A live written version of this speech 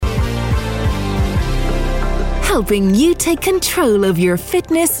helping you take control of your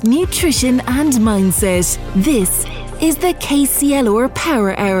fitness, nutrition and mindset. This is the KCLR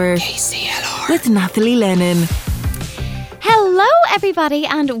Power Hour with Nathalie Lennon. Hello everybody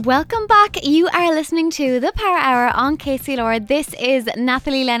and welcome back. You are listening to the Power Hour on KCLR. This is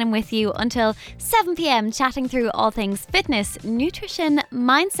Nathalie Lennon with you until 7pm, chatting through all things fitness, nutrition,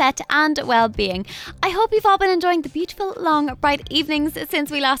 mindset and well-being. I hope you've all been enjoying the beautiful, long, bright evenings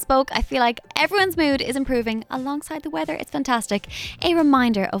since we last spoke. I feel like everyone's mood is improving alongside the weather. It's fantastic. A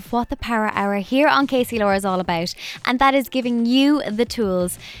reminder of what the Power Hour here on KCLR is all about, and that is giving you the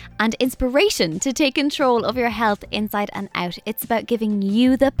tools and inspiration to take control of your health inside and out. It's about giving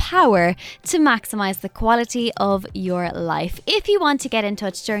you the power to maximize the quality of your life. If you want to get in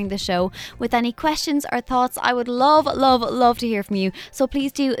touch during the show with any questions or thoughts, I would love to hear from you. So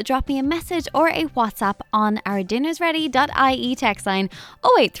please do drop me a message or a WhatsApp on our dinnersready.ie text line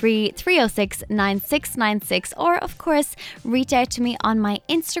 083 306 9696, or of course reach out to me on my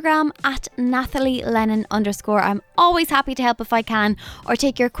Instagram at Nathalie Lennon _. I'm always happy to help if I can, or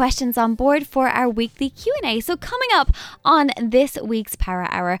take your questions on board for our weekly Q&A. So coming up on this week's Power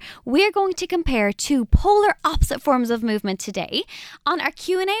Hour, we're going to compare two polar opposite forms of movement today. On our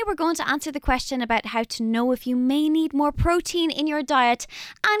Q&A, we're going to answer the question about how to know if you may need more protein in your diet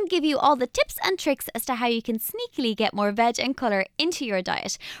and give you all the tips and tricks as to how you can sneakily get more veg and colour into your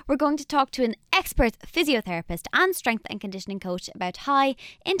diet. We're going to talk to an expert physiotherapist and strength and conditioning coach about high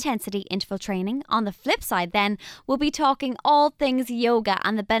intensity interval training. On the flip side then, we'll be talking all things yoga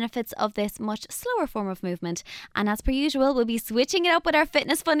and the benefits of this much slower form of movement. And as per usual, we'll be switching it up with our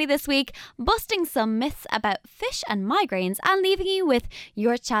fitness funny this week, busting some myths about fish and migraines and leaving you with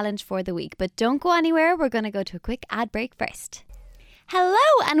your challenge for the week. But don't go anywhere, we're going to go to a quick ad break first. Hello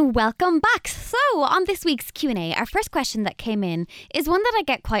and welcome back. So on this week's Q&A, our first question that came in is one that I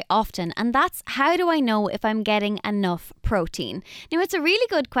get quite often, and that's, how do I know if I'm getting enough protein? Now, it's a really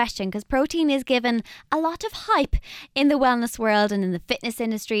good question because protein is given a lot of hype in the wellness world and in the fitness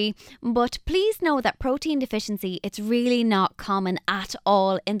industry, but please know that protein deficiency, it's really not common at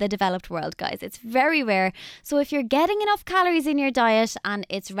all in the developed world, guys. It's very rare. So if you're getting enough calories in your diet and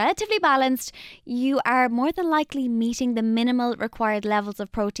it's relatively balanced, you are more than likely meeting the minimal required levels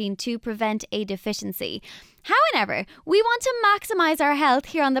of protein to prevent a deficiency. However, we want to maximize our health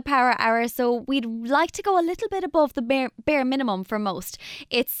here on the Power Hour, so we'd like to go a little bit above the bare minimum for most.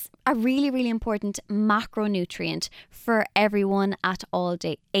 It's a really important macronutrient for everyone at all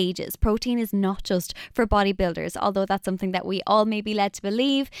ages. Protein is not just for bodybuilders, although that's something that we all may be led to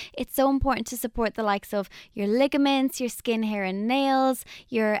believe. It's so important to support the likes of your ligaments, your skin, hair and nails,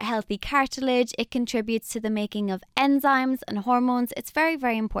 your healthy cartilage. It contributes to the making of enzymes and hormones. It's very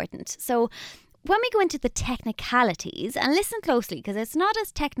important. So when we go into the technicalities, and listen closely because it's not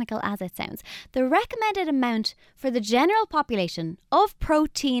as technical as it sounds, the recommended amount for the general population of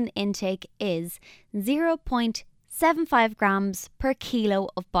protein intake is 0.75 grams per kilo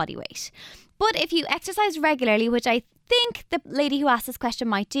of body weight. But if you exercise regularly, which I think the lady who asked this question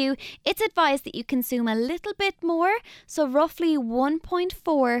might do, it's advised that you consume a little bit more, so roughly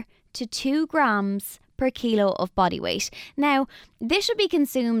 1.4 to 2 grams per kilo of body weight. Now, this should be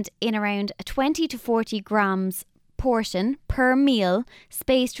consumed in around a 20 to 40 grams portion per meal,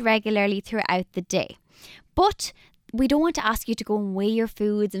 spaced regularly throughout the day. But we don't want to ask you to go and weigh your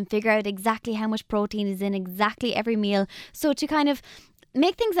foods and figure out exactly how much protein is in exactly every meal. So to kind of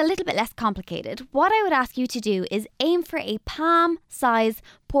make things a little bit less complicated, what I would ask you to do is aim for a palm size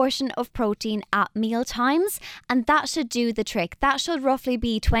portion of protein at meal times, and that should do the trick. That should roughly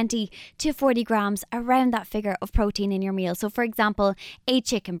be 20 to 40 grams, around that figure of protein in your meal. So for example, a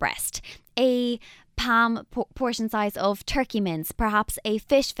chicken breast, a palm portion size of turkey mince, perhaps a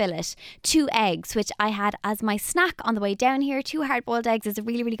fish fillet, 2 eggs, which I had as my snack on the way down here. 2 hard-boiled eggs is a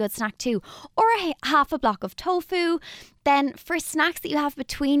really good snack too, or half a block of tofu. Then for snacks that you have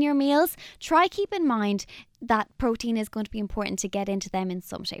between your meals, try keep in mind that protein is going to be important to get into them in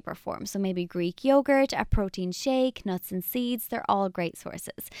some shape or form. So maybe Greek yogurt, a protein shake, nuts and seeds, they're all great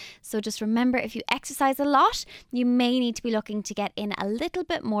sources. So just remember, if you exercise a lot, you may need to be looking to get in a little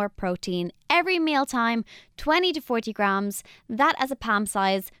bit more protein every mealtime. 20 to 40 grams, that as a palm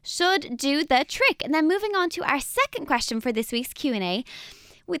size should do the trick. And then moving on to our second question for this week's Q&A.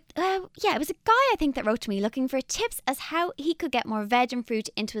 It was a guy I think that wrote to me looking for tips as how he could get more veg and fruit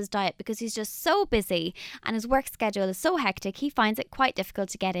into his diet, because he's just so busy and his work schedule is so hectic, he finds it quite difficult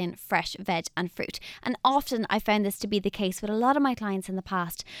to get in fresh veg and fruit. And often I found this to be the case with a lot of my clients in the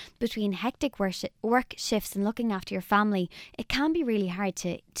past. Between hectic work shifts and looking after your family, it can be really hard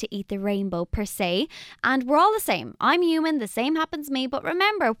to eat the rainbow per se, and we're all the same. I'm human, the same happens to me, but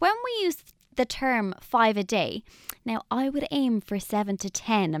remember, when we use the term 5 a day. Now, I would aim for 7 to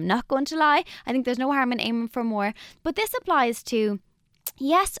 10. I'm not going to lie. I think there's no harm in aiming for more. But this applies to,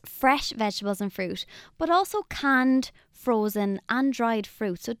 yes, fresh vegetables and fruit, but also canned, frozen and dried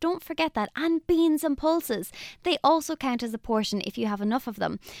fruit. So don't forget that. And beans and pulses. They also count as a portion if you have enough of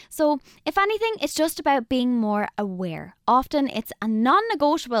them. So if anything, it's just about being more aware. Often it's a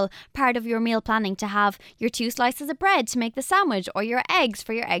non-negotiable part of your meal planning to have your 2 slices of bread to make the sandwich, or your eggs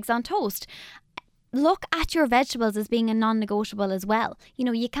for your eggs on toast. Look at your vegetables as being a non-negotiable as well. You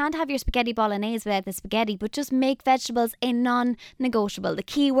know, you can't have your spaghetti bolognese without the spaghetti, but just make vegetables a non-negotiable. The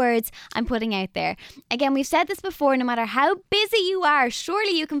key words I'm putting out there. Again, we've said this before, no matter how busy you are,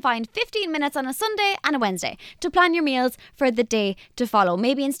 surely you can find 15 minutes on a Sunday and a Wednesday to plan your meals for the day to follow.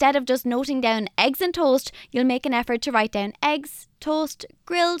 Maybe instead of just noting down eggs and toast, you'll make an effort to write down eggs, toast,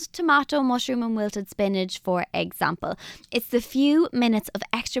 grilled tomato, mushroom and wilted spinach, for example. It's the few minutes of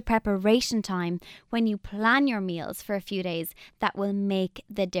extra preparation time when you plan your meals for a few days that will make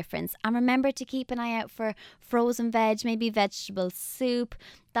the difference. And remember to keep an eye out for frozen veg, maybe vegetable soup.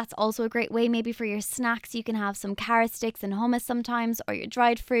 That's also a great way. Maybe for your snacks, you can have some carrot sticks and hummus sometimes, or your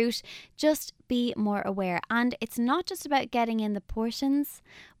dried fruit. Just be more aware. And it's not just about getting in the portions,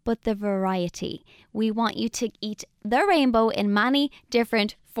 but the variety. We want you to eat the rainbow in many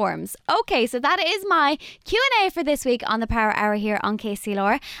different forms. Okay, so that is my Q&A for this week on the Power Hour here on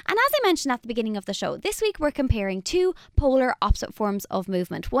KCLR. And as I mentioned at the beginning of the show, this week we're comparing 2 polar opposite forms of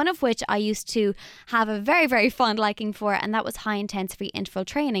movement, one of which I used to have a very, very fond liking for, and that was high intensity interval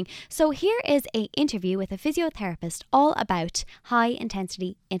training. So here is an interview with a physiotherapist all about high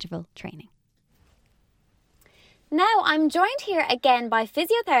intensity interval training. Now, I'm joined here again by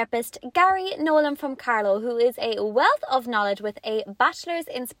physiotherapist Gary Nolan from Carlow, who is a wealth of knowledge with a bachelor's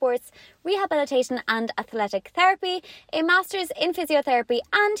in sports rehabilitation and athletic therapy, a master's in physiotherapy,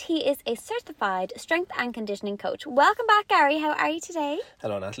 and he is a certified strength and conditioning coach. Welcome back, Gary. How are you today?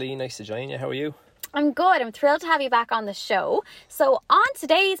 Hello, Nathalie. Nice to join you. How are you? I'm good. I'm thrilled to have you back on the show. So on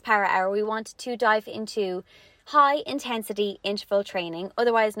today's Power Hour, we want to dive into high intensity interval training,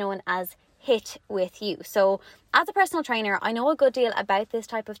 otherwise known as HIIT, with you. So as a personal trainer, I know a good deal about this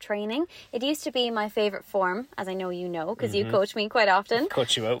type of training. It used to be my favourite form, as I know you know, because you coach me quite often.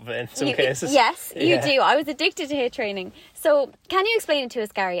 Coach you out in some cases. Yes, you do. I was addicted to HIIT training. So can you explain it to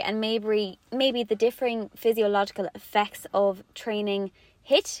us, Gary, and maybe the differing physiological effects of training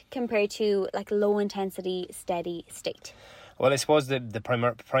HIIT compared to like low intensity steady state? Well, I suppose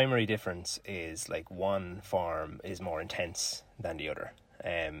the primary difference is like one form is more intense than the other.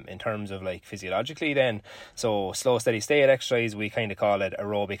 In terms of like physiologically then, so slow steady state exercise, we kind of call it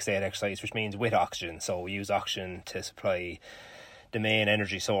aerobic state exercise, which means with oxygen. So we use oxygen to supply the main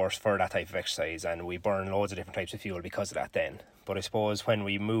energy source for that type of exercise, and we burn loads of different types of fuel because of that then. But I suppose when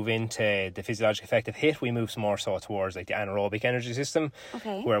we move into the physiological effect of HIIT, we move more so towards like the anaerobic energy system,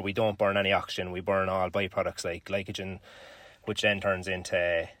 where we don't burn any oxygen, we burn all byproducts like glycogen, which then turns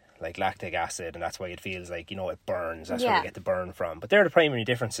into like lactic acid, and that's why it feels like, you know, it burns. That's where we get the burn from. But there are the primary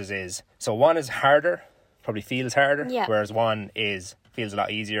differences is, so one is harder, probably feels harder, whereas one feels a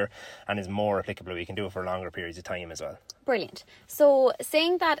lot easier and is more applicable. We can do it for longer periods of time as well. Brilliant. So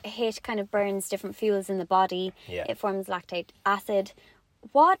saying that HIIT kind of burns different fuels in the body, it forms lactic acid.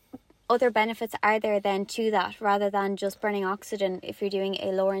 What other benefits are there then to that, rather than just burning oxygen if you're doing a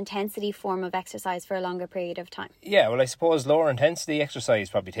lower intensity form of exercise for a longer period of time? Yeah, well, I suppose lower intensity exercise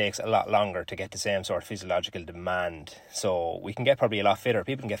probably takes a lot longer to get the same sort of physiological demand. So we can get probably a lot fitter.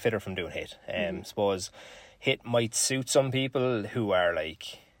 People can get fitter from doing HIIT. Suppose HIIT might suit some people who are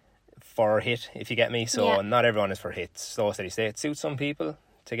like for HIIT, if you get me. So not everyone is for HIIT. Slow steady state suits some people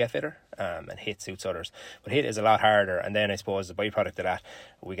to get fitter, and HIIT suits others. But HIIT is a lot harder, and then I suppose the byproduct of that,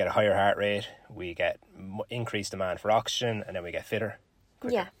 we get a higher heart rate, we get increased demand for oxygen, and then we get fitter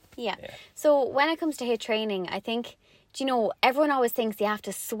quicker. Yeah. So when it comes to HIIT training, I think, do you know, everyone always thinks you have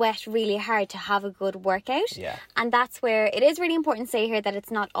to sweat really hard to have a good workout. And that's where it is really important to say here that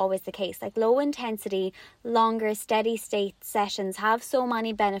it's not always the case. Like low intensity, longer, steady state sessions have so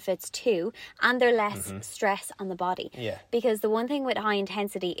many benefits too, and they're less stress on the body. Because the one thing with high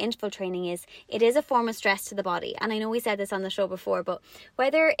intensity interval training is it is a form of stress to the body. And I know we said this on the show before, but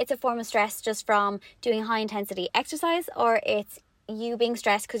whether it's a form of stress just from doing high intensity exercise, or it's you being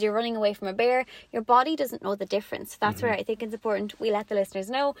stressed because you're running away from a bear, your body doesn't know the difference. That's where I think it's important we let the listeners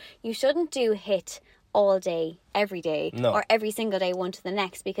know you shouldn't do HIIT all day, every day, No. or every single day, one to the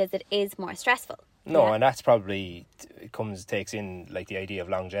next, because it is more stressful. No, Yeah. and that's probably takes in like the idea of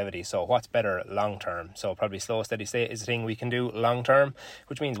longevity. So what's better long term? So probably slow steady state is a thing we can do long term,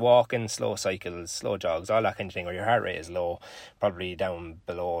 which means walking, slow cycles, slow jogs, all that kind of thing, where your heart rate is low, probably down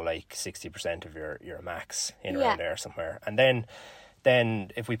below like 60% of your max, in around there somewhere. And then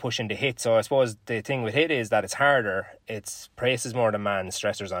if we push into HIIT, so I suppose the thing with HIIT is that it's harder, it places more demands,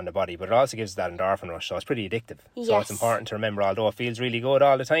 stressors on the body, but it also gives that endorphin rush, so it's pretty addictive. Yes. So it's important to remember, although it feels really good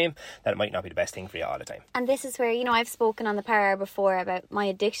all the time, that it might not be the best thing for you all the time. And this is where, you know, I've spoken on the Power Hour before about my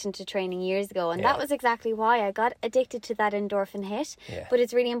addiction to training years ago, and that was exactly why I got addicted to that endorphin hit. Yeah. But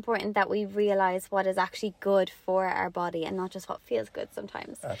it's really important that we realise what is actually good for our body and not just what feels good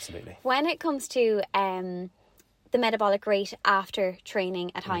sometimes. Absolutely. When it comes to the metabolic rate after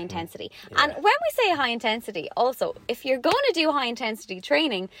training at high intensity. And when we say high intensity, also, if you're going to do high intensity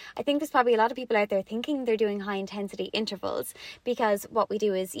training, I think there's probably a lot of people out there thinking they're doing high intensity intervals, because what we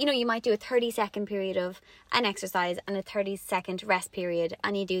do is, you know, you might do a 30-second period of an exercise and a 30-second rest period,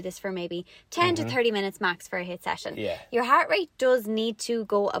 and you do this for maybe 10 to 30 minutes max for a HIIT session. Yeah. Your heart rate does need to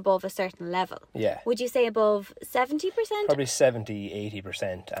go above a certain level. Yeah. Would you say above 70%? Probably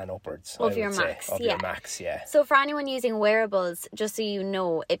 70-80% and upwards. Of I your would say. max, Of yeah. your max, yeah. So for anyone using wearables, just so you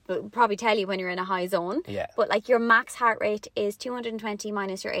know, it will probably tell you when you're in a high zone. Yeah. But like your max heart rate is 220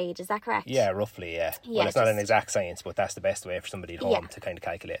 minus your age. Is that correct? Yeah, roughly, yeah. Yeah, Well, it's not an just- exact science, but that's the best way for somebody at home to kind of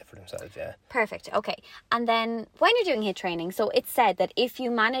calculate it for themselves, yeah. Perfect. Okay. And then when you're doing HIIT training, so it's said that if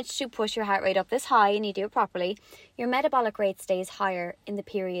you manage to push your heart rate up this high and you do it properly, your metabolic rate stays higher in the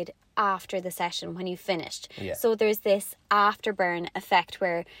period after the session when you've finished. Yeah. So there's this afterburn effect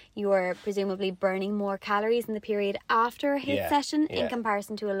where you're presumably burning more calories in the period after a HIIT session in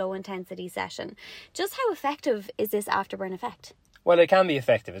comparison to a low intensity session. Just how effective is this afterburn effect? Well, it can be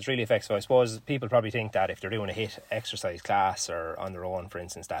effective. It's really effective. I suppose people probably think that if they're doing a HIIT exercise class or on their own, for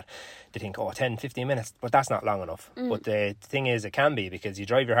instance, that they think, 10, 15 minutes, but that's not long enough. But the thing is, it can be, because you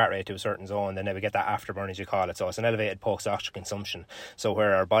drive your heart rate to a certain zone, then we get that afterburn, as you call it. So it's an elevated post-oxygen consumption. So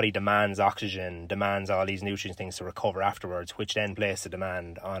where our body demands oxygen, demands all these nutrient things to recover afterwards, which then places a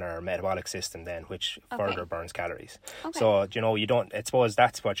demand on our metabolic system then, which further burns calories. Okay. So, you know, you don't, I suppose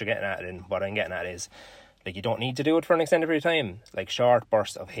that's what you're getting at, and what I'm getting at is, like, you don't need to do it for an extended period of time. Like, short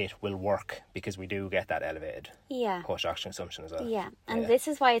bursts of HIIT will work, because we do get that elevated post-oxygen consumption as well. Yeah, and this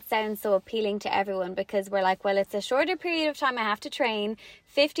is why it sounds so appealing to everyone, because we're like, well, it's a shorter period of time I have to train,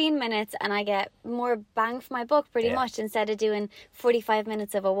 15 minutes, and I get more bang for my buck pretty much, instead of doing 45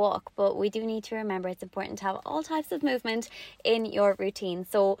 minutes of a walk. But we do need to remember it's important to have all types of movement in your routine.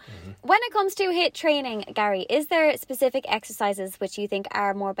 So when it comes to HIIT training, Gary, is there specific exercises which you think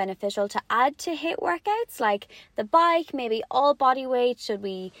are more beneficial to add to HIIT workouts? Like the bike, maybe all body weight? Should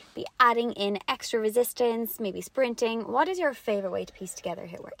we be adding in extra resistance, maybe sprinting? What is your favourite way to piece together a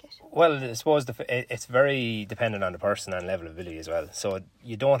HIIT workout? Well, I suppose it's very dependent on the person and level of ability as well. So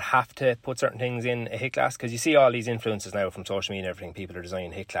you don't have to put certain things in a HIIT class, because you see all these influences now from social media and everything. People are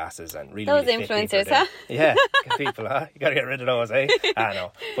designing HIIT classes and really, Those really fit influencers, people huh? Yeah, people, huh? You got to get rid of those, eh? I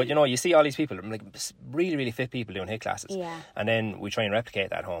know. But you know, you see all these people, like really, really fit people doing HIIT classes. Yeah. And then we try and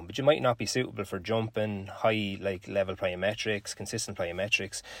replicate that at home. But you might not be suitable for jumping, high level plyometrics, consistent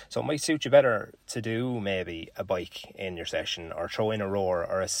plyometrics. So it might suit you better to do maybe a bike in your session, or throw in a rower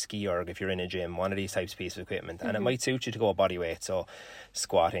or a ski erg if you're in a gym, one of these types of pieces of equipment. And it might suit you to go body weight, so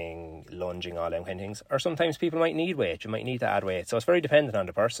squatting, lunging, all them kind of things. Or sometimes people might need weight, you might need to add weight. So it's very dependent on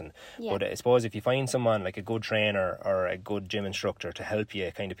the person. Yeah. But I suppose if you find someone like a good trainer or a good gym instructor to help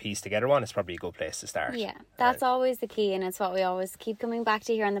you kind of piece together one, it's probably a good place to start. Yeah, that's always the key, and it's what we always keep coming back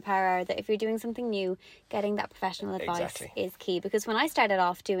to here on the Power Hour, that if you're doing something new, getting that professional advice is key. Because when I started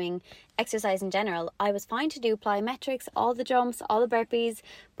off doing exercise in general, I was fine to do plyometrics, all the jumps, all the burpees,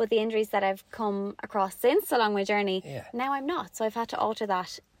 but the injuries that I've come across since along my journey, now I'm not. So I've had to alter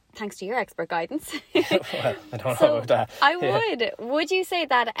that, thanks to your expert guidance. Well, I don't know about that. I would. Would you say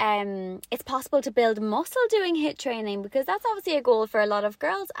that it's possible to build muscle doing HIIT training? Because that's obviously a goal for a lot of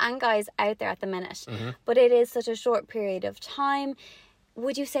girls and guys out there at the minute. But it is such a short period of time.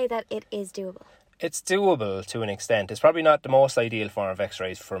 Would you say that it is doable? It's doable to an extent. It's probably not the most ideal form of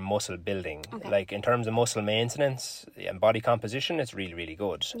exercise for muscle building. Okay. Like in terms of muscle maintenance and body composition, it's really, really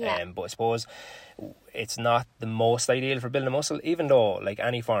good. Yeah. But I suppose it's not the most ideal for building muscle, even though like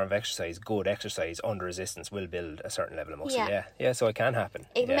any form of exercise, good exercise under resistance will build a certain level of muscle. Yeah, so it can happen.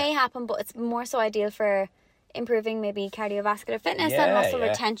 It may happen, but it's more so ideal for improving maybe cardiovascular fitness and muscle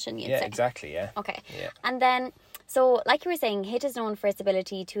retention, you'd say. Yeah, exactly, yeah. Okay. Yeah. And then, so like you were saying, HIIT is known for its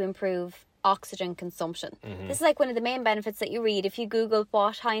ability to improve oxygen consumption. This is like one of the main benefits that you read if you Google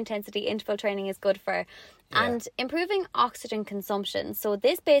what high intensity interval training is good for. And improving oxygen consumption. So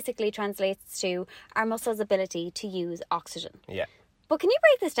this basically translates to our muscles' ability to use oxygen. Yeah. But can you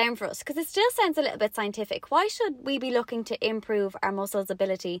break this down for us? Because it still sounds a little bit scientific. Why should we be looking to improve our muscles'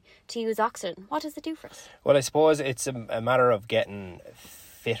 ability to use oxygen? What does it do for us? Well, I suppose it's a matter of getting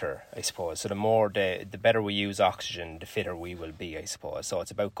fitter, I suppose. So the better we use oxygen, the fitter we will be, I suppose. So it's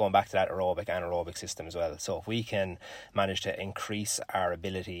about going back to that aerobic, anaerobic system as well. So if we can manage to increase our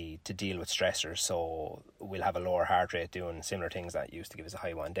ability to deal with stressors, so we'll have a lower heart rate doing similar things that used to give us a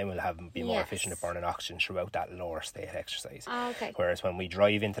high one, then we'll be more efficient at burning oxygen throughout that lower state exercise. Okay. Whereas when we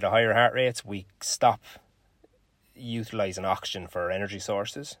drive into the higher heart rates, we stop utilising oxygen for energy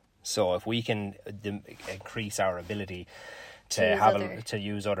sources. So if we can increase our ability to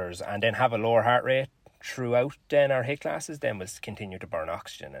use others and then have a lower heart rate throughout then our HIIT classes, then we'll continue to burn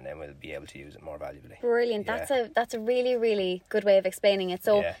oxygen and then we'll be able to use it more valuably. Brilliant. That's a really, really good way of explaining it.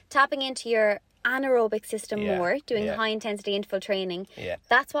 So tapping into your anaerobic system more, doing high intensity interval training,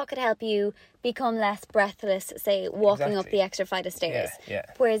 that's what could help you become less breathless, say walking up the extra flight of stairs.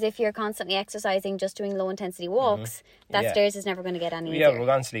 Whereas if you're constantly exercising, just doing low intensity walks, that stairs is never going to get any easier. We're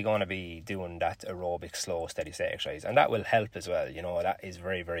constantly going to be doing that aerobic slow steady state exercise, and that will help as well. You know, that is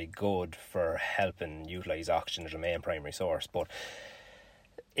very, very good for helping utilise oxygen as a main primary source. But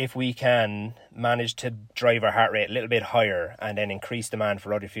if we can manage to drive our heart rate a little bit higher and then increase demand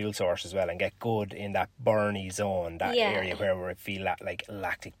for other fuel sources as well and get good in that burny zone, that area where we feel that like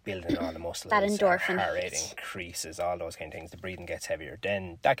lactic building on the muscles, that endorphin, our heart rate increases, all those kind of things, the breathing gets heavier,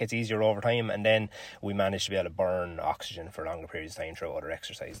 then that gets easier over time, and then we manage to be able to burn oxygen for longer periods of time through other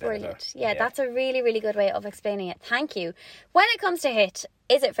exercise. Brilliant. Yeah, that's a really, really good way of explaining it. Thank you. When it comes to HIIT,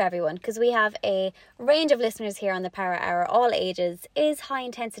 is it for everyone? Because we have a range of listeners here on the Power Hour, all ages. Is high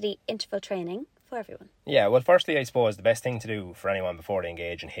intensity interval training for everyone? Yeah, well, firstly, I suppose the best thing to do for anyone before they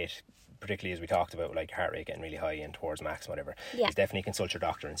engage in HIIT, particularly as we talked about, like heart rate getting really high and towards max and whatever, is definitely consult your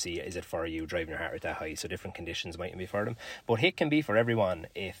doctor and see, is it for you driving your heart rate that high? So different conditions might be for them, but HIIT can be for everyone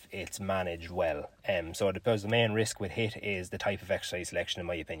if it's managed well. So because the main risk with HIIT is the type of exercise selection, in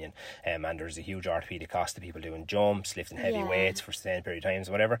my opinion, and there's a huge orthopedic cost to people doing jumps, lifting heavy weights for sustained period of times,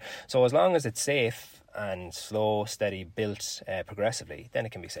 whatever. So as long as it's safe and slow, steady, built progressively, then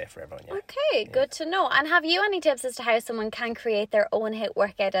it can be safe for everyone. Okay, good to know. And have you any tips as to how someone can create their own HIIT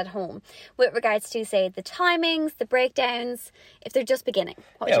workout at home with regards to, say, the timings, the breakdowns, if they're just beginning?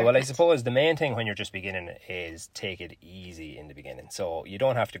 I suppose the main thing when you're just beginning is take it easy in the beginning. So you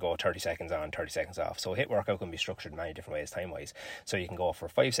don't have to go 30 seconds on, 30 seconds off. So a HIIT workout can be structured in many different ways time-wise. So you can go for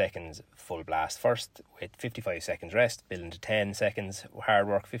 5 seconds full blast first with 55 seconds rest, build into 10 seconds hard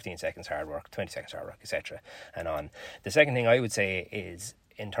work, 15 seconds hard work, 20 seconds hard work, etc. and on. The second thing I would say is,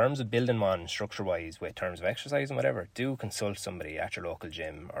 in terms of building one structure-wise with terms of exercise and whatever, do consult somebody at your local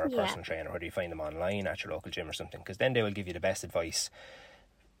gym or a personal trainer, or do you find them online at your local gym or something, because then they will give you the best advice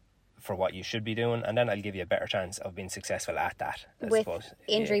for what you should be doing, and then I'll give you a better chance of being successful at that. With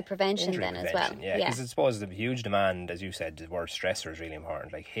injury prevention as well. Yeah, because I suppose the huge demand, as you said, the word stressor is really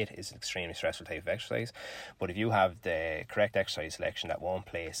important. Like HIIT is an extremely stressful type of exercise, but if you have the correct exercise selection that won't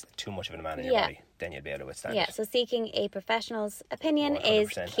place too much of a demand in your body, then you'll be able to withstand it. So seeking a professional's opinion is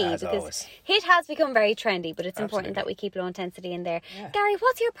key, because always. HIIT has become very trendy, but it's important that we keep low intensity in there. Gary,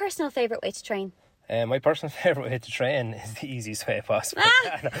 what's your personal favourite way to train? My personal favourite way to train is the easiest way possible.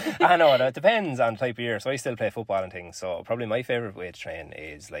 I know, it depends on the type of year. So I still play football and things. So probably my favourite way to train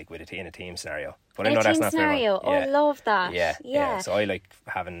is like in a team scenario. But I know that's not scenario. Oh, I love that. Yeah. So I like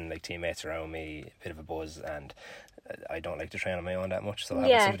having like teammates around me, a bit of a buzz, and I don't like to train on my own that much, so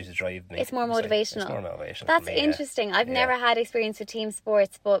having somebody to drive me. It's more motivational. It's more motivational. That's interesting. I've never had experience with team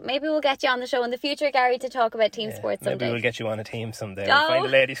sports, but maybe we'll get you on the show in the future, Gary, to talk about team sports someday. Maybe we'll get you on a team someday. We'll find a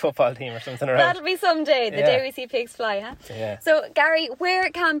ladies football team or something around. That'll be someday, the day we see pigs fly, huh? Yeah. So, Gary, where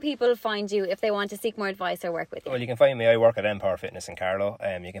can people find you if they want to seek more advice or work with you? Well, you can find me. I work at Empower Fitness in Carlow.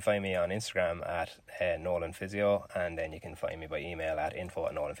 You can find me on Instagram at Nolan Physio, and then you can find me by email at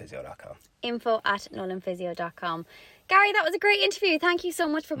info@nolanphysio.com. info@nolanphysio.com. Gary, that was a great interview. Thank you so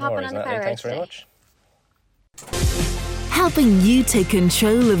much for popping on the Power Hour. Thanks very much. Helping you take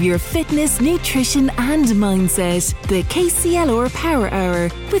control of your fitness, nutrition and mindset. The KCLR Power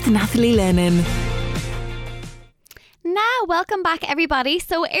Hour with Nathalie Lennon. Now, welcome back everybody.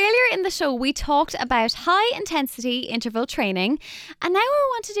 So earlier in the show we talked about high intensity interval training, and now we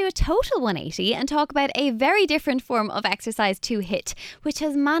want to do a total 180 and talk about a very different form of exercise to HIIT, which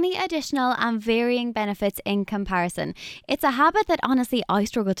has many additional and varying benefits in comparison. It's a habit that honestly I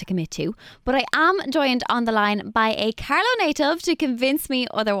struggle to commit to, but I am joined on the line by a Carlow native to convince me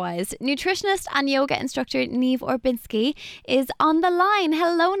otherwise. Nutritionist and yoga instructor Niamh Orbinski is on the line.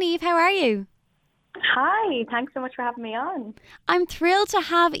 Hello Niamh, how are you? Hi, thanks so much for having me on. I'm thrilled to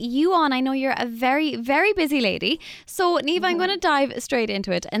have you on. I know you're a very, very busy lady. So, Niamh, I'm going to dive straight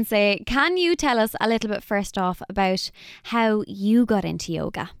into it and say, can you tell us a little bit first off about how you got into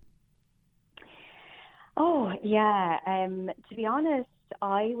yoga? Oh, yeah. To be honest,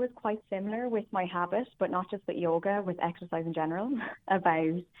 I was quite similar with my habit, but not just with yoga, with exercise in general,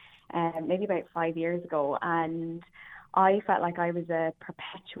 maybe about 5 years ago. And I felt like I was a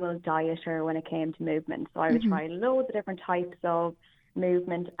perpetual dieter when it came to movement. So I would try loads of different types of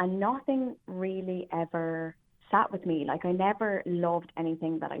movement and nothing really ever sat with me. Like I never loved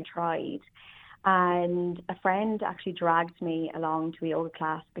anything that I tried. And a friend actually dragged me along to a yoga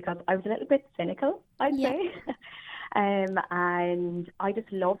class because I was a little bit cynical, I'd say. And I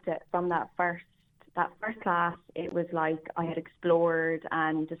just loved it from that first class. It was like I had explored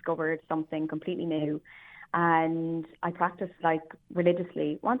and discovered something completely new. And I practiced like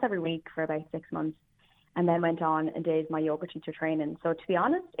religiously once every week for about 6 months, and then went on and did my yoga teacher training. So to be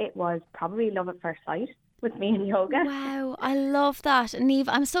honest, it was probably love at first sight with me in yoga. Wow, I love that. Niamh,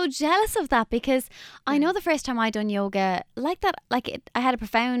 I'm so jealous of that because I know the first time I done yoga I had a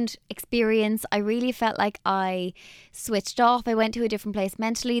profound experience. I really felt like I switched off. I went to a different place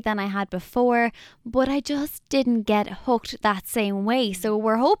mentally than I had before, but I just didn't get hooked that same way. So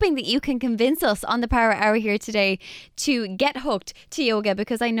we're hoping that you can convince us on the Power Hour here today to get hooked to yoga,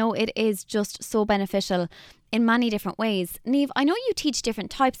 because I know it is just so beneficial in many different ways. Niamh, I know you teach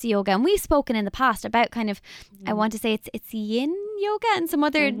different types of yoga, and we've spoken in the past about kind of, I want to say it's yin yoga and some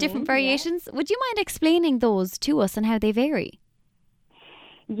other different variations. Yeah. Would you mind explaining those to us and how they vary?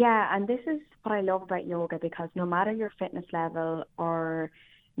 Yeah, and this is what I love about yoga, because no matter your fitness level or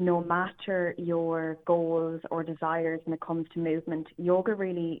no matter your goals or desires when it comes to movement, yoga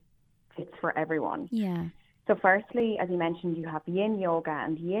really fits for everyone. Yeah. So firstly, as you mentioned, you have yin yoga,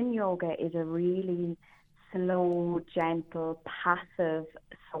 and yin yoga is a really slow, gentle, passive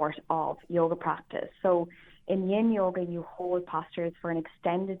sort of yoga practice. So in yin yoga, you hold postures for an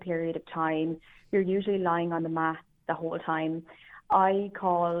extended period of time. You're usually lying on the mat the whole time. I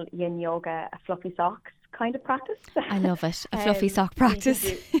call yin yoga a fluffy socks kind of practice. I love it. A fluffy sock practice.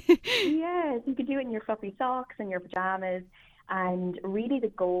 Yes, you could do it in your fluffy socks and your pajamas. And really the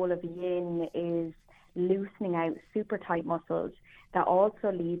goal of yin is loosening out super tight muscles that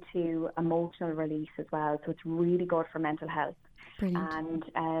also lead to emotional release as well. So it's really good for mental health. Brilliant.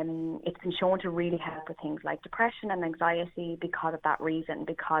 And it's been shown to really help with things like depression and anxiety because of that reason,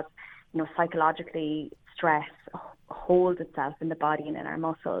 because, you know, psychologically stress holds itself in the body and in our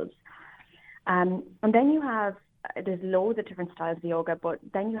muscles. And then you have, there's loads of different styles of yoga, but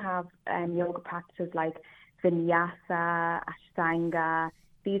then you have yoga practices like vinyasa, ashtanga.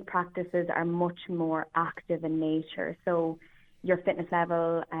 These practices are much more active in nature. So your fitness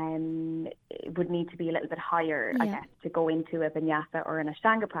level would need to be a little bit higher, I guess, to go into a vinyasa or an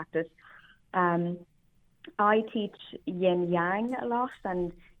ashtanga practice. I teach yin yang a lot,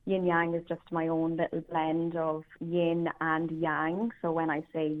 and yin yang is just my own little blend of yin and yang. So when I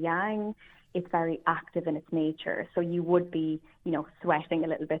say yang, it's very active in its nature. So you would be, you know, sweating a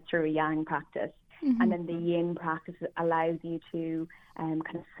little bit through a yang practice. And then the yin practice allows you to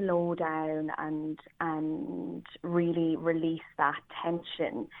kind of slow down and really release that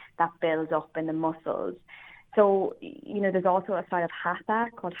tension that builds up in the muscles. So, you know, there's also a style of hatha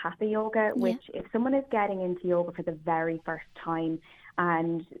called hatha yoga, which if someone is getting into yoga for the very first time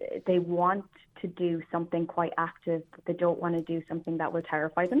and they want to do something quite active, but they don't want to do something that will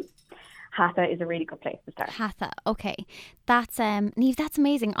terrify them, hatha is a really good place to start. Hatha, okay. That's Niamh, that's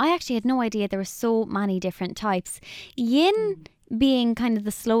amazing. I actually had no idea there were so many different types. Yin being kind of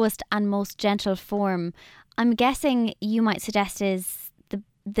the slowest and most gentle form, I'm guessing you might suggest is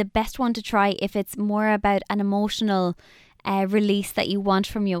the best one to try if it's more about an emotional release that you want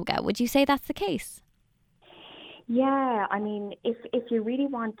from yoga. Would you say that's the case? Yeah, I mean, if you really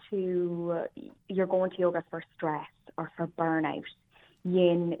want to, you're going to yoga for stress or for burnout,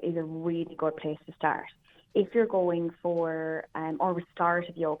 yin is a really good place to start. If you're going for, or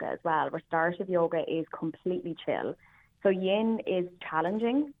restorative yoga as well, restorative yoga is completely chill. So yin is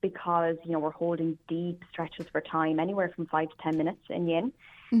challenging because, you know, we're holding deep stretches for time, anywhere from 5 to 10 minutes in yin.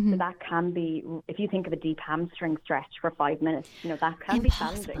 So that can be, if you think of a deep hamstring stretch for 5 minutes, that can be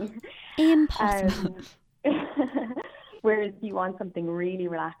challenging. Impossible. Whereas you want something really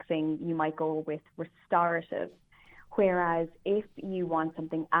relaxing, you might go with restorative. Whereas if you want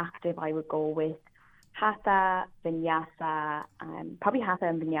something active, I would go with Hatha, Vinyasa, probably Hatha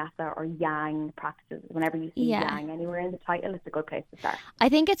and Vinyasa or Yang practices. Whenever you see Yang anywhere in the title, it's a good place to start. I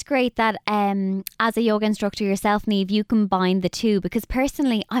think it's great that as a yoga instructor yourself, Niamh, you combine the two, because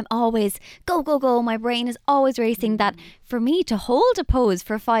personally I'm always go, go, go. My brain is always racing. That for me to hold a pose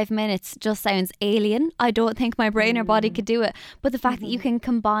for 5 minutes just sounds alien. I don't think my brain or body could do it. But the fact that you can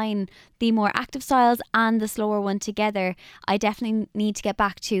combine the more active styles and the slower one together, I definitely need to get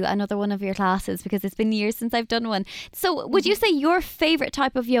back to another one of your classes, because it's been years since I've done one. So would you say your favourite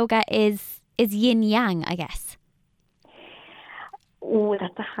type of yoga is yin yang, I guess? Oh,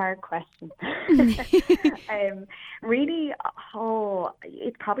 that's a hard question. Really,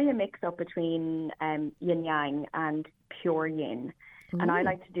 it's probably a mix up between yin yang and pure yin. And I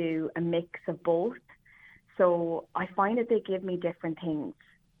like to do a mix of both. So I find that they give me different things.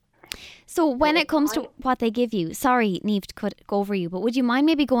 So when it comes to what they give you, sorry, Niamh, to go over you, but would you mind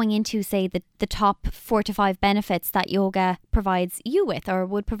maybe going into, say, the top 4 to 5 benefits that yoga provides you with, or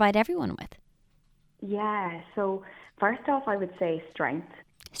would provide everyone with? Yeah, so first off, I would say strength.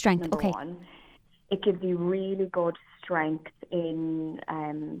 Strength, number okay. one. It gives you really good strength in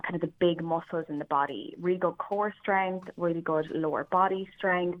kind of the big muscles in the body. Really good core strength, really good lower body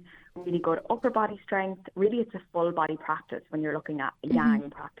strength, really good upper body strength. Really, it's a full body practice when you're looking at yang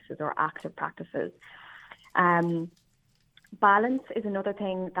practices or active practices. Balance is another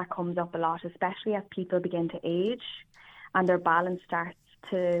thing that comes up a lot, especially as people begin to age and their balance starts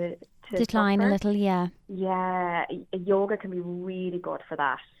to decline suffer. a little, yeah. Yeah, yoga can be really good for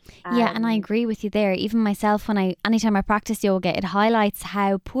that. Yeah, and I agree with you there. Even myself, anytime I practice yoga, it highlights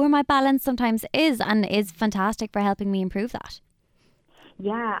how poor my balance sometimes is, and is fantastic for helping me improve that.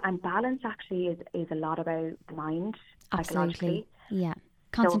 Yeah, and balance actually is a lot about the mind, psychologically. Yeah,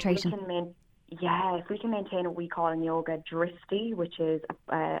 concentration. So if we can maintain what we call in yoga drishti, which is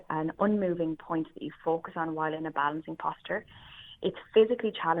an unmoving point that you focus on while in a balancing posture. It's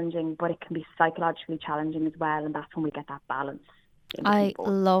physically challenging, but it can be psychologically challenging as well, and that's when we get that balance. I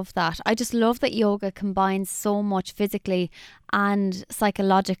love that. I just love that yoga combines so much physically and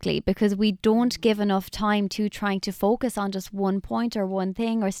psychologically, because we don't give enough time to trying to focus on just one point or one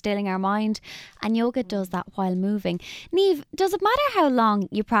thing or stilling our mind, and yoga does that while moving. Niamh, does it matter how long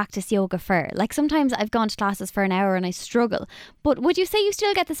you practice yoga for? Like sometimes I've gone to classes for an hour and I struggle, but would you say you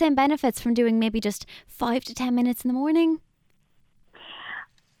still get the same benefits from doing maybe just 5 to 10 minutes in the morning?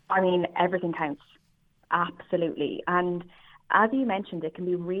 I mean, everything counts. Absolutely. And as you mentioned, it can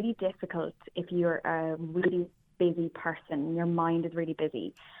be really difficult if you're a really busy person, your mind is really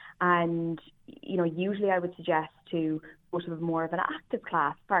busy. And, usually I would suggest to go to more of an active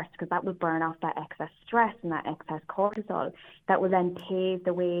class first, because that will burn off that excess stress and that excess cortisol that will then pave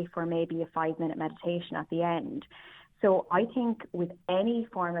the way for maybe a 5-minute meditation at the end. So I think with any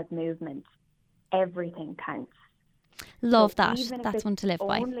form of movement, everything counts. Love so that. Even That's if one to live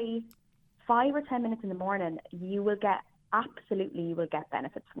by. Only 5 or 10 minutes in the morning, you will get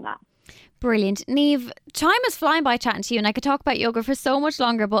benefits from that. Brilliant. Niamh, time is flying by chatting to you, and I could talk about yoga for so much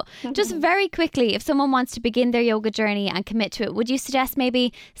longer, but just very quickly, if someone wants to begin their yoga journey and commit to it, would you suggest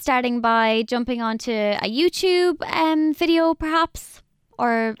maybe starting by jumping onto a YouTube video perhaps,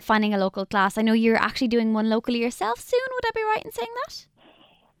 or finding a local class? I know you're actually doing one locally yourself soon. Would I be right in saying that?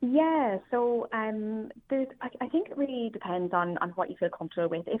 Yeah, so I think it really depends on what you feel comfortable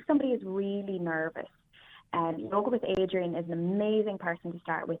with. If somebody is really nervous, Yoga with Adriene is an amazing person to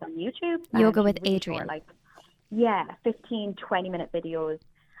start with on YouTube. Yoga with Adriene. 15, 20-minute videos.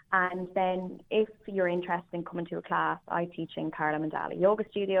 And then if you're interested in coming to a class, I teach in Carla Mandala Yoga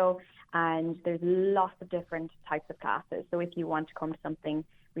Studio, and there's lots of different types of classes. So if you want to come to something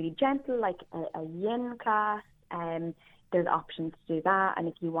really gentle, like a yin class, there's options to do that. And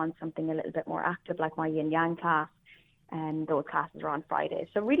if you want something a little bit more active, like my yin yang class, those classes are on Fridays.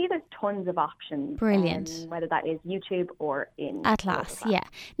 So really there's tons of options. Brilliant. Whether that is YouTube or in a class. Yeah.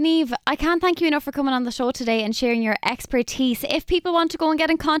 Niamh, I can't thank you enough for coming on the show today and sharing your expertise. If people want to go and get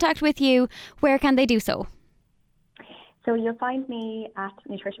in contact with you, where can they do so? So you'll find me at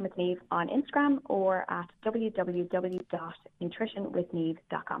Nutrition with Niamh on Instagram, or at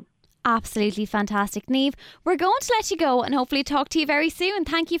www.nutritionwithniamh.com. Absolutely fantastic. Niamh, we're going to let you go and hopefully talk to you very soon.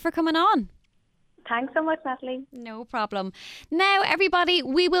 Thank you for coming on. Thanks so much, Nathalie. No problem. Now, everybody,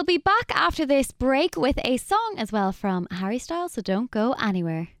 we will be back after this break with a song as well from Harry Styles, so don't go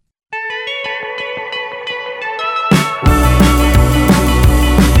anywhere.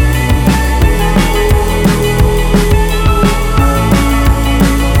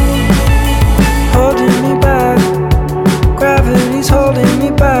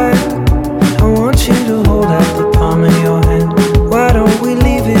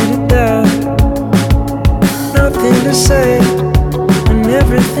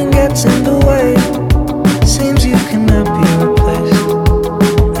 everything gets in the way. Seems you cannot be replaced,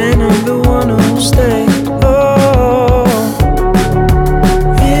 and I'm the one who'll stay. Oh,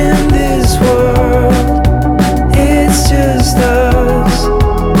 in this world, it's just us.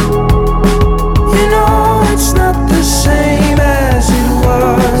 You know it's not the same as it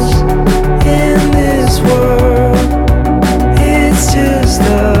was. In this world, it's just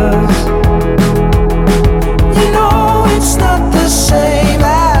us. You know it's not the same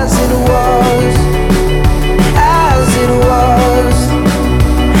as it was. As it was.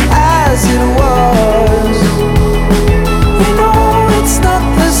 As it was. You know it's not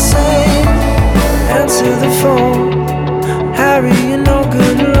the same. Answer the phone. Harry, you're no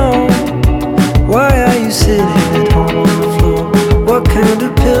good alone. Why are you sitting at home on the floor? What kind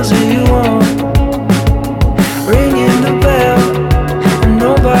of pills are you on? Ringing the bell, and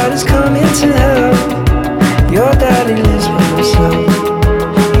nobody's coming to help. Your daddy lives by himself.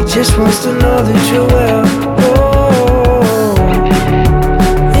 He just wants to know that you're well. Oh,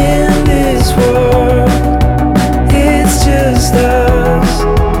 in this world, it's just us.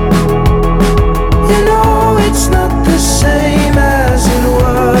 You know it's not the same as it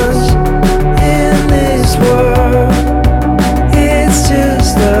was. In this world, it's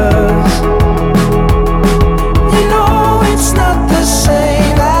just us. You know it's not the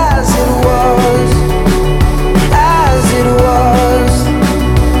same as it was. As it was.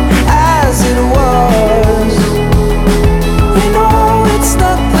 As it was. You know it's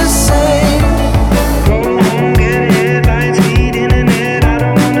not the same. Go home, get headlines, feed internet. I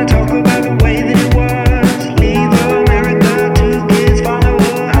don't wanna talk about the way that it was. Leave America, 2 kids follow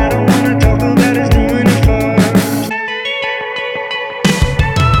her. I don't wanna talk about us doing it first.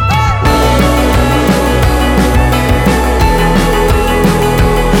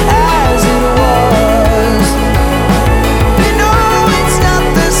 As it was. You know it's not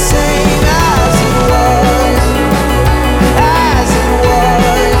the same as it was. As it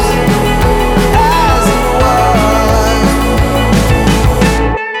was. As it was.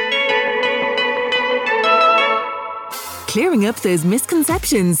 Clearing up those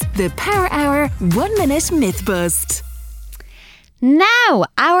misconceptions. The Power Hour 1 Minute Myth Bust. Now,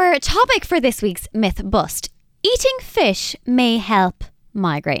 our topic for this week's Myth Bust. Eating fish may help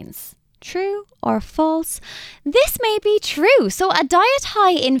migraines. True or false? This may be true. So a diet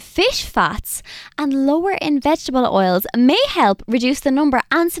high in fish fats and lower in vegetable oils may help reduce the number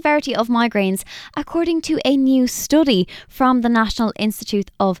and severity of migraines, according to a new study from the National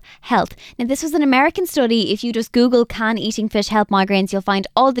Institute of Health. Now, this was an American study. If you just Google "can eating fish help migraines," you'll find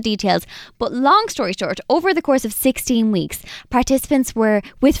all the details. But long story short, over the course of 16 weeks, participants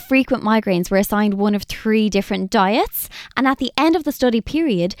with frequent migraines were assigned one of 3 different diets. And at the end of the study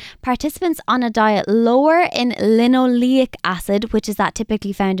period, participants on a diet lower in linoleic acid, which is that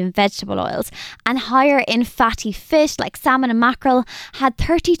typically found in vegetable oils, and higher in fatty fish like salmon and mackerel, had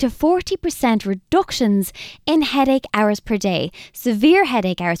 30 to 40% reductions in headache hours per day, severe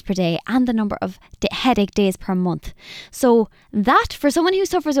headache hours per day, and the number of headache days per month. So that, for someone who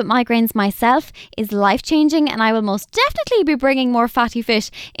suffers with migraines myself, is life-changing, and I will most definitely be bringing more fatty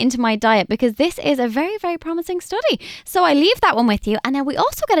fish into my diet, because this is a very, very promising study. So I leave that one with you. And then we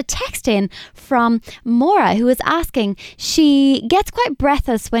also got a text in from Maura, who is asking, she gets quite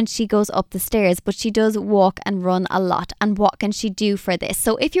breathless when she goes up the stairs, but she does walk and run a lot, and what can she do for this?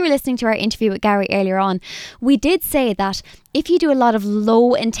 So if you were listening to our interview with Gary earlier on, we did say that if you do a lot of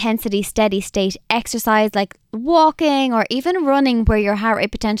low intensity steady state exercise like walking or even running where your heart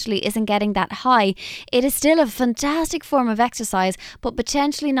rate potentially isn't getting that high, it is still a fantastic form of exercise, but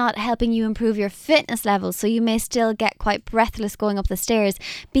potentially not helping you improve your fitness levels. So you may still get quite breathless going up the stairs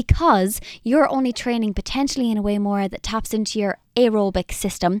because you're only training potentially in a way more that taps into your aerobic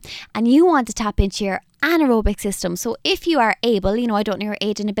system, and you want to tap into your anaerobic system. So if you are able, I don't know your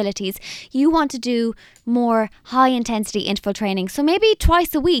age and abilities, you want to do more high intensity interval training. So maybe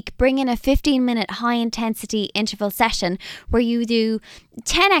twice a week, bring in a 15-minute high intensity interval session where you do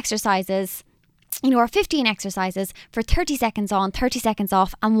 10 exercises, or 15 exercises for 30 seconds on, 30 seconds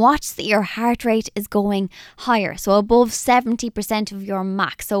off, and watch that your heart rate is going higher. So above 70% of your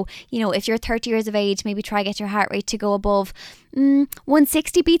max. So, if you're 30 years of age, maybe try get your heart rate to go above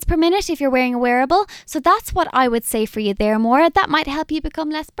 160 beats per minute if you're wearing a wearable. So that's what I would say for you there, Maura. That might help you become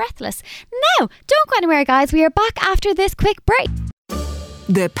less breathless. Now, don't go anywhere, guys. We are back after this quick break.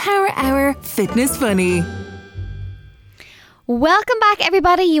 The Power Hour Fitness Funny. Welcome back,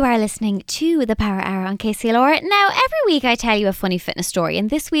 everybody. You are listening to the Power Hour on KCLR. Now, every week I tell you a funny fitness story, and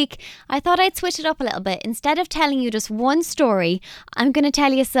this week I thought I'd switch it up a little bit. Instead of telling you just one story, I'm going to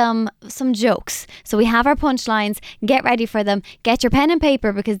tell you some jokes. So we have our punchlines. Get ready for them. Get your pen and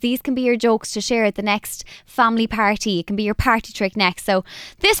paper, because these can be your jokes to share at the next family party. It can be your party trick next. So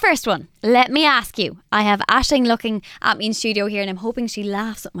this first one, let me ask you. I have Aisling looking at me in studio here, and I'm hoping she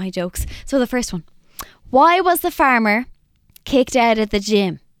laughs at my jokes. So the first one, why was the farmer kicked out of the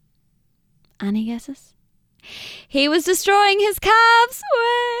gym? Any guesses? He was destroying his calves.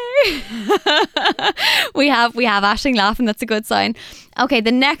 we have Aisling laughing. That's a good sign. Okay,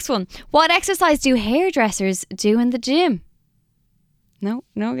 the next one. What exercise do hairdressers do in the gym? No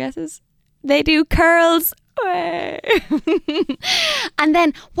guesses. They do curls. And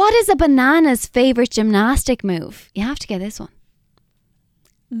then, what is a banana's favourite gymnastic move? You have to get this one.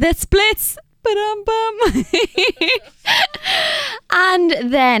 The splits. Ba-dum-bum. And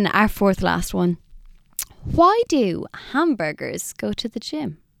then our fourth last one. Why do hamburgers go to the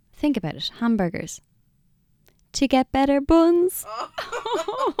gym? Think about it. Hamburgers. To get better buns.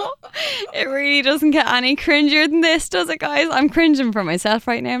 It really doesn't get any cringier than this, does it, guys? I'm cringing for myself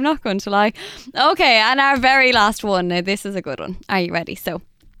right now. I'm not going to lie. Okay, and our very last one. Now, this is a good one. Are you ready? So,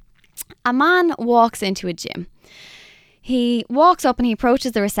 a man walks into a gym. He walks up and he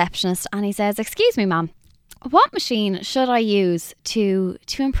approaches the receptionist and he says, "Excuse me, ma'am, what machine should I use to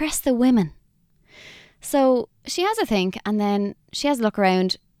impress the women?" So she has a think, and then she has a look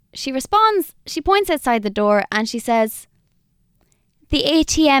around. She responds, she points outside the door and she says, "The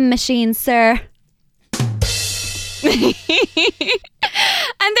ATM machine, sir."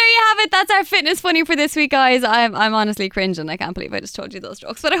 And there you have it. That's our fitness funny for this week, guys. I'm honestly cringing. I can't believe I just told you those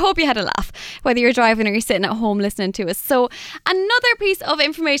jokes, but I hope you had a laugh, whether you're driving or you're sitting at home listening to us. So another piece of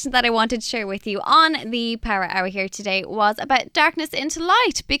information that I wanted to share with you on the Power Hour here today was about Darkness into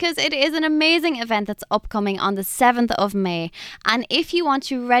Light, because it is an amazing event that's upcoming on the 7th of May. And if you want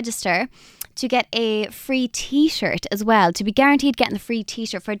to register to get a free t-shirt as well, to be guaranteed getting the free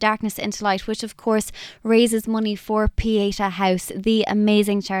t-shirt for Darkness into Light, which of course raises money for Pieta House, the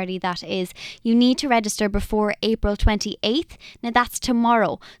amazing charity that is. You need to register before April 28th. Now that's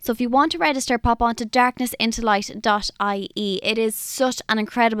tomorrow. So if you want to register, pop on to darknessintolight.ie. It is such an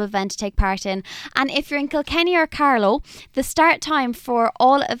incredible event to take part in. And if you're in Kilkenny or Carlow, the start time for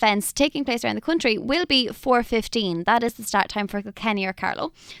all events taking place around the country will be 4:15. That is the start time for Kilkenny or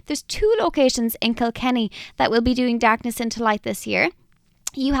Carlow. There's 2 locations in Kilkenny that will be doing Darkness into Light this year.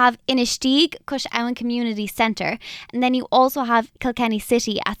 You have Inistioge, Cushtown Community Centre, and then you also have Kilkenny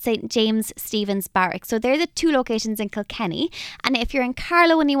City at St James Stephen's Barracks. So they're the 2 locations in Kilkenny. And if you're in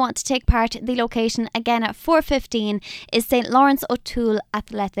Carlow and you want to take part, the location again at 4:15 is St Lawrence O'Toole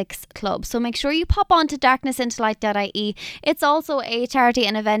Athletics Club. So make sure you pop on to darknessintolight.ie. It's also a charity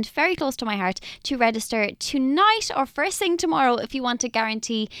and event very close to my heart. To register tonight or first thing tomorrow if you want to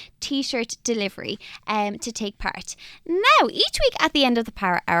guarantee t-shirt delivery to take part. Now, each week at the end of the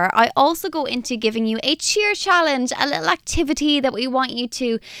Power Hour, I also go into giving you a cheer challenge, a little activity that we want you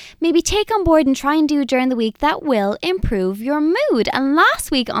to maybe take on board and try and do during the week that will improve your mood. And last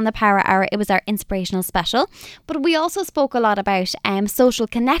week on the Power Hour, it was our inspirational special, but we also spoke a lot about social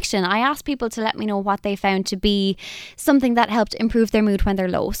connection. I asked people to let me know what they found to be something that helped improve their mood when they're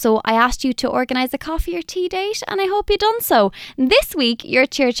low. So I asked you to organise a coffee or tea date, and I hope you done so. This week, your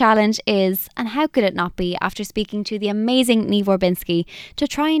cheer challenge is, and how could it not be after speaking to the amazing Niamh Orbinski, to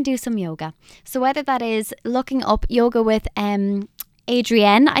try and do some yoga. So whether that is looking up yoga with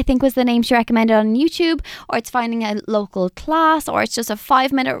Adrienne, I think was the name she recommended on YouTube, or it's finding a local class, or it's just a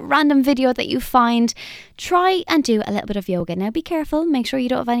 5-minute random video that you find, try and do a little bit of yoga. Now be careful, make sure you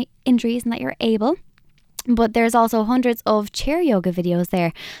don't have any injuries and that you're able. But there's also hundreds of chair yoga videos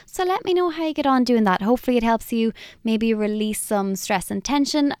there. So let me know how you get on doing that. Hopefully it helps you maybe release some stress and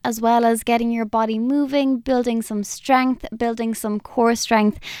tension, as well as getting your body moving, building some strength, building some core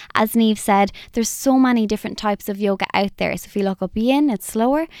strength. As Niamh said, there's so many different types of yoga out there. So if you look up yin, it's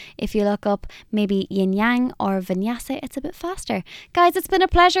slower. If you look up maybe yin yang or vinyasa, it's a bit faster. Guys, it's been a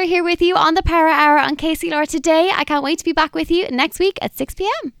pleasure here with you on the Power Hour on KCLR today. I can't wait to be back with you next week at 6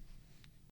 p.m.